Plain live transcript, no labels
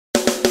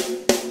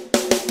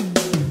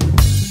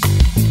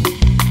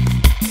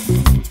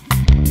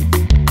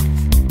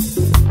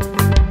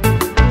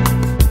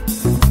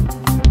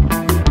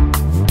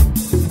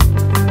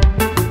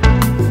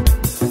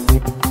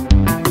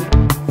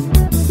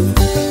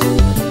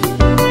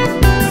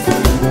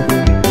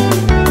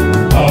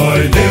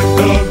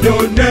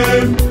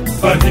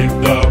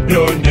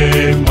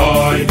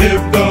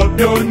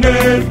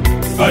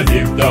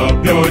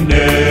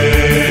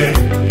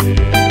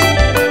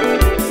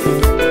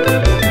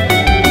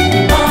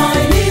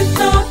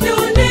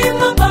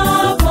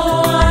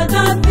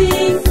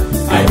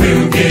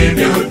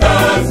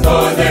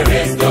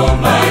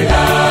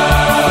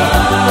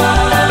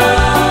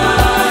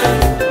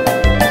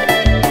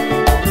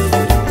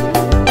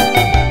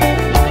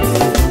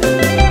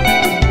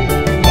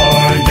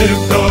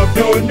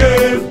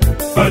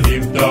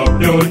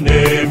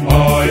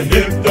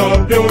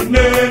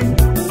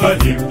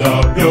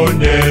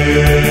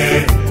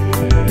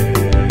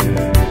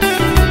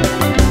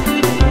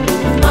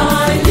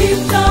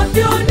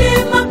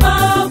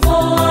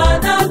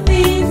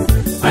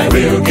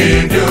will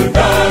give you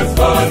thanks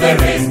for the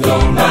rest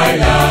of my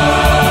life.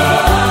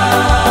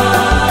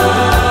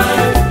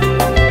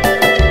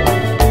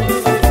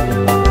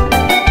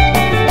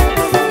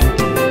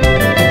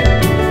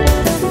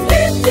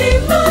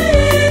 Lifting my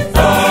hands,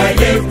 I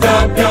lift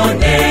up your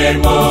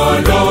name, O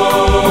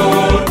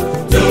Lord,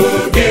 to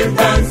give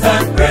thanks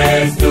and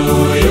praise to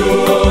you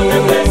for the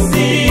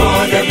blessings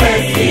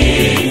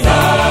I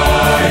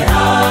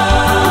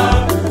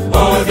have,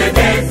 for the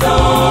days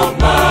of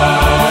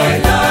my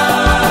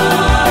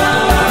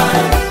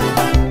life.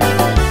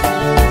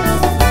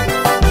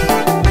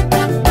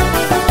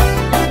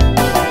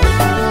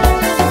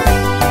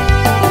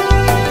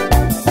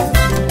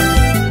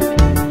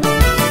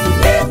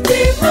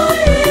 Lifting my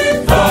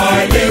hands,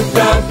 I lift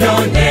up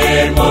your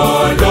name, O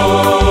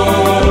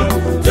Lord,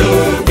 to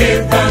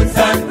give thanks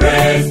and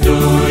praise to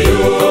you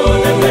for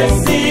the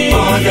blessings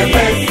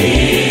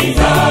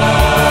I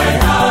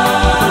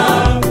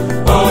have,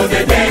 for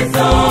the days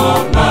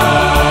of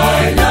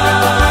my life.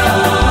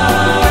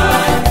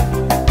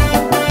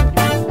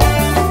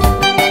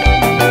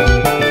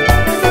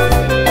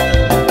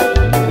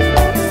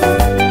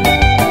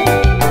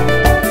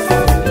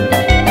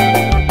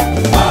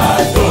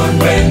 Adon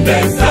when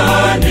the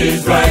sun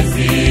is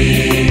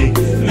rising,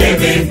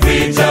 living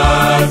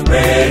creatures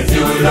praise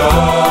you,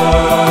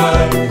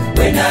 Lord.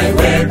 When I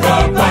wake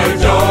up, I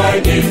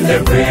join in the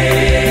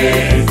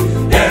praise.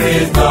 There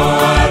is no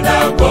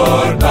other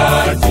God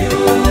but you.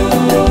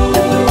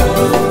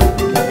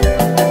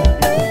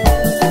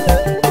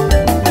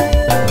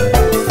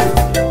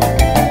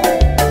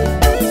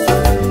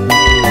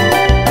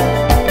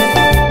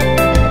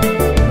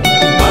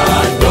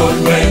 Adon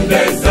when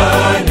the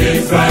sun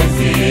is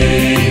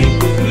rising,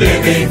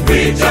 living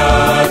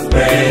creatures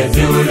praise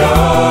you,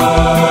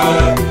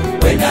 Lord.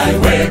 When I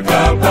wake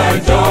up, I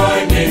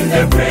join in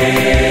the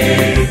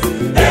praise.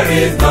 There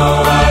is no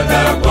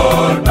other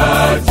God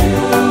but you.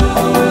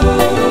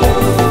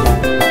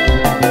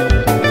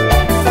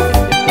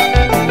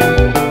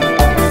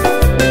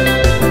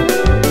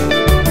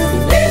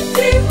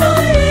 Lifting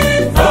my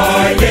hands,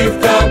 I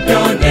lift up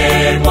your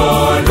name, O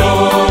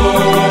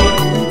Lord,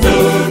 to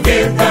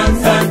give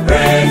thanks and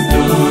praise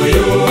to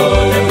you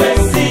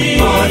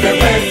for the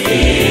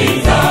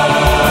blessings I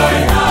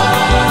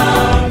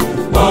have,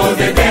 for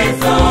the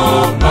days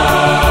of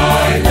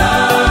my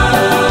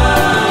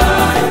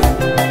life.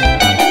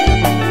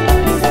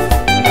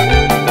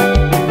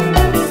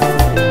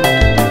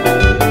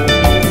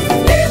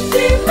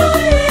 Lifting my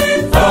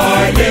hands,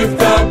 I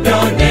lift up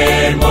your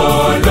name, O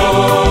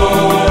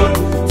Lord,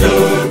 to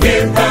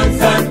give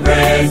thanks and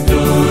praise to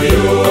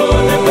you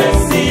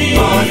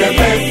for the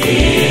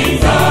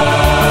blessings I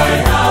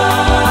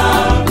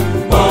have,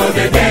 for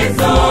the days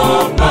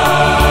of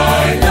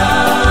my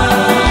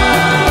life.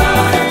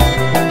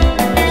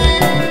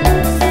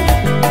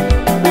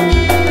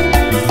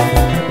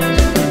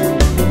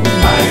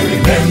 I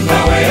remember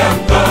where I'm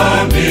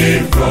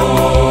coming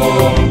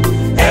from,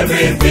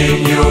 everything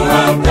you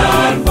have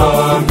done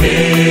for me.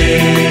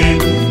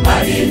 I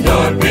did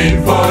not